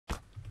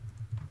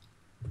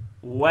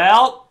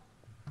Well,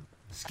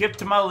 skip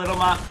to my little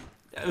mom.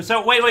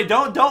 So wait,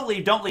 don't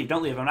leave.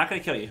 I'm not gonna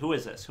kill you. Who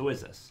is this?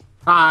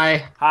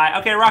 Hi. Hi.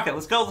 Okay, Rocket,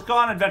 let's go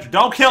on an adventure.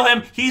 Don't kill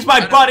him. He's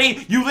my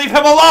buddy. You leave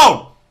him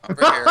alone.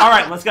 Over here. All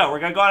right, let's go. We're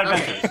gonna go on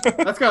adventures.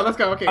 Let's go.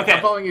 Okay,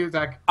 I'm following you,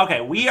 Zach. Okay,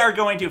 we are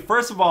going to,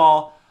 first of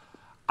all,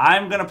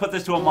 I'm gonna put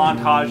this to a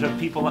montage of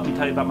people. Let me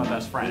tell you about my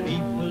best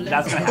friend.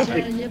 That's gonna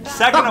happen.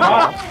 Second of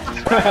all,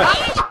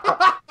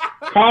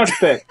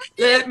 Caustic.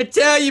 Let me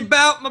tell you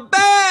about my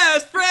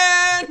best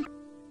friend.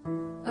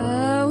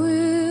 I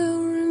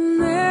will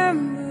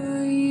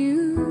remember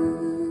you.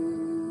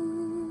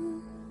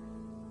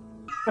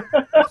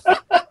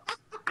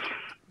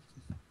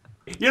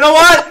 you know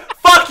what?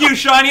 Fuck you,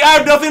 Shiny. I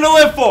have nothing to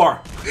live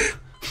for.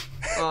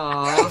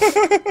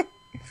 Aww.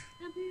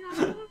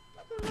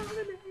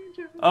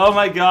 Oh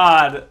my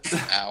god.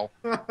 Ow.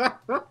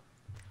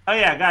 Oh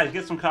yeah, guys,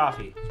 get some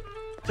coffee.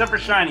 Except for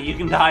Shiny, you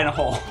can die in a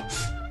hole.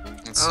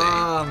 Let's see.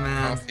 Oh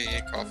man.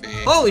 Coffee.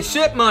 Holy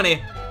shit,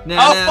 money.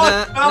 Oh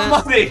fuck,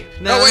 money.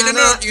 No, wait,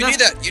 no. You need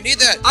that. You need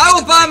that. I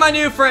will buy my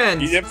new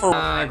friends. Use it for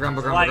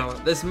grumble.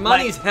 Like- This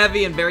money's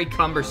heavy and very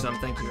cumbersome.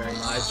 Thank you very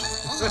much.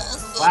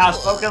 Wow,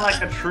 spoken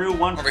like a true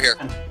one. Over here.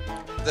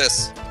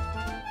 This.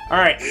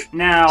 Alright,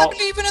 now, I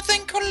believe in a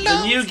thing called the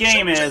love. new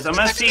game is, I'm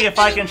gonna see if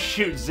I can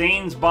shoot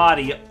Zane's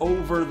body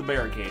over the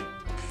barricade.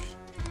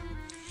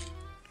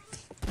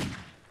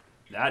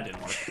 That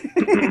didn't work.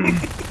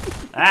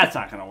 That's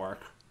not gonna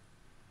work.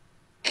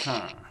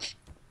 Huh.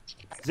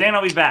 Zane,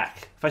 I'll be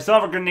back. If I still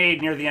have a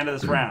grenade near the end of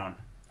this round,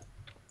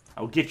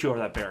 I will get you over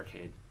that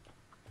barricade.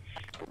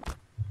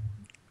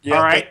 Yeah,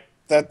 Alright.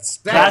 That's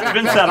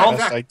been settled.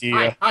 Best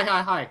idea.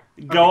 Hi.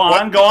 Go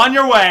on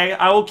your way.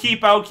 I will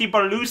keep a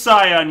loose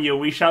eye on you.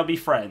 We shall be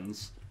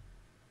friends.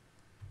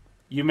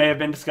 You may have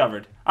been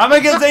discovered. I'm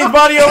gonna get Zane's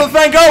body over the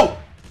thing. Go!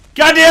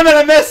 God damn it,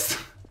 I missed!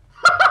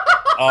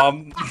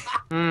 Ow.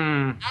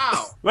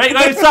 Wait,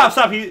 stop.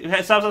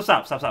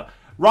 Stop.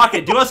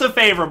 Rocket, do us a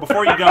favor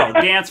before you go.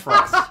 Dance for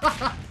us.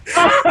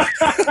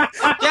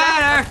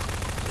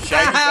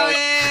 Get her!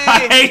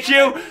 I hate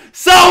you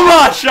so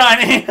much,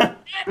 Shiny!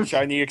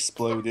 Shiny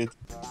exploded.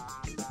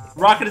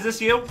 Rocket, is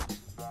this you?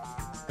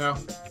 No.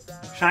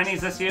 Shiny,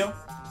 is this you?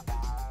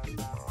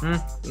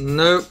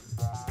 Nope.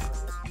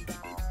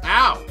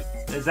 Ow.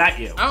 Is that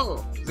you?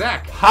 Oh,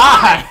 Zach.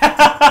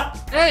 Hi!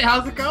 Hey,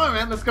 how's it going,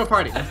 man? Let's go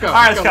party. Let's go.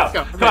 Alright, let's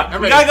go. I'm Come on.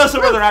 ready. We gotta go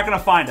somewhere they're not gonna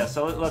find us,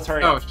 so let's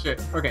hurry Oh up.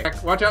 shit. Okay.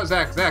 Watch out,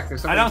 Zach.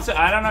 There's something.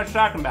 I don't know what you're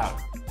talking about.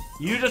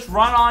 You just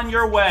run on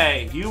your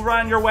way. You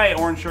run your way,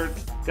 orange shirt.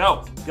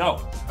 Go.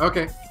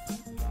 Okay.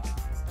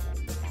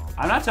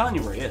 I'm not telling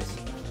you where he is.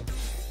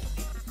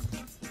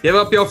 Give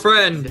up your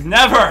friend.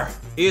 Never!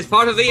 He is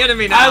part of the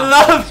enemy now. I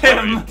love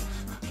him!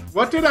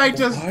 What did I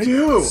just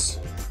do?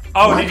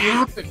 Oh, What did you?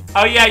 happened?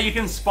 Oh yeah, you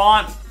can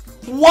spawn.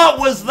 What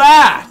was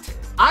that?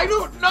 I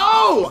don't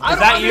know. Is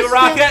that you,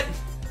 Rocket?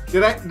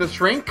 Did I the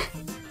shrink?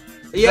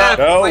 Yeah.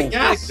 No,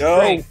 yes.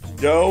 no,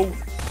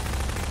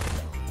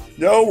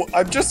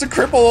 I'm just a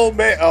crippled old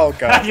man. Oh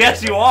god.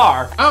 Yes, you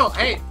are. Oh,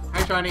 hey,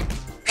 hi, Shiny.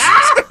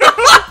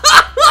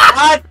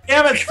 God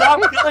damn it!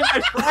 Stop killing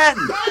my friend.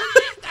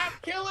 Stop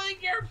killing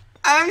your.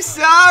 I'm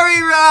sorry,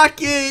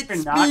 Rocket.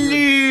 You're not.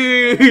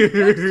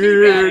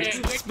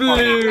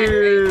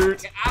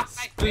 Sploot.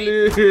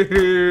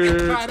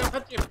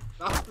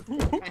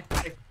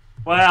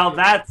 Well,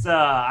 that's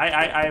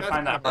I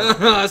find that.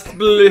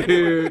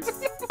 Sploot.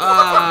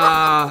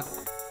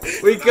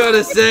 We could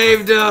have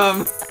saved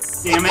him.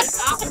 Damn it!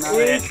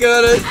 We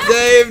could have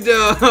saved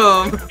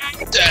him.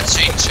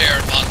 Dancing chair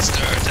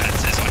monster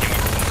dances on your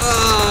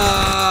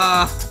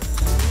phone.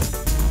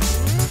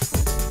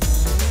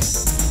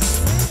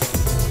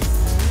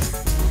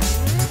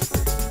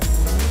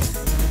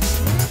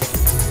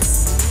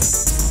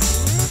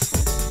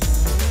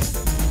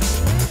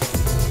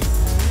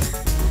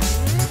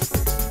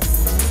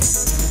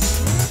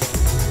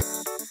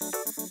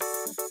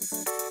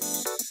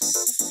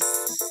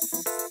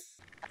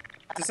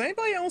 Does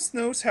anybody else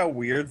notice how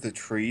weird the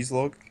trees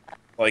look?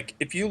 Like,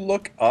 if you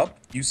look up,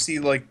 you see,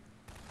 like,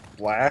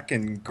 black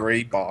and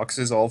gray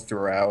boxes all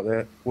throughout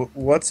it.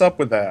 What's up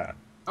with that?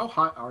 How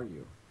hot are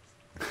you?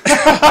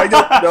 I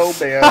don't know,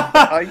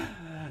 man.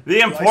 The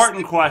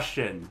important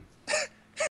question.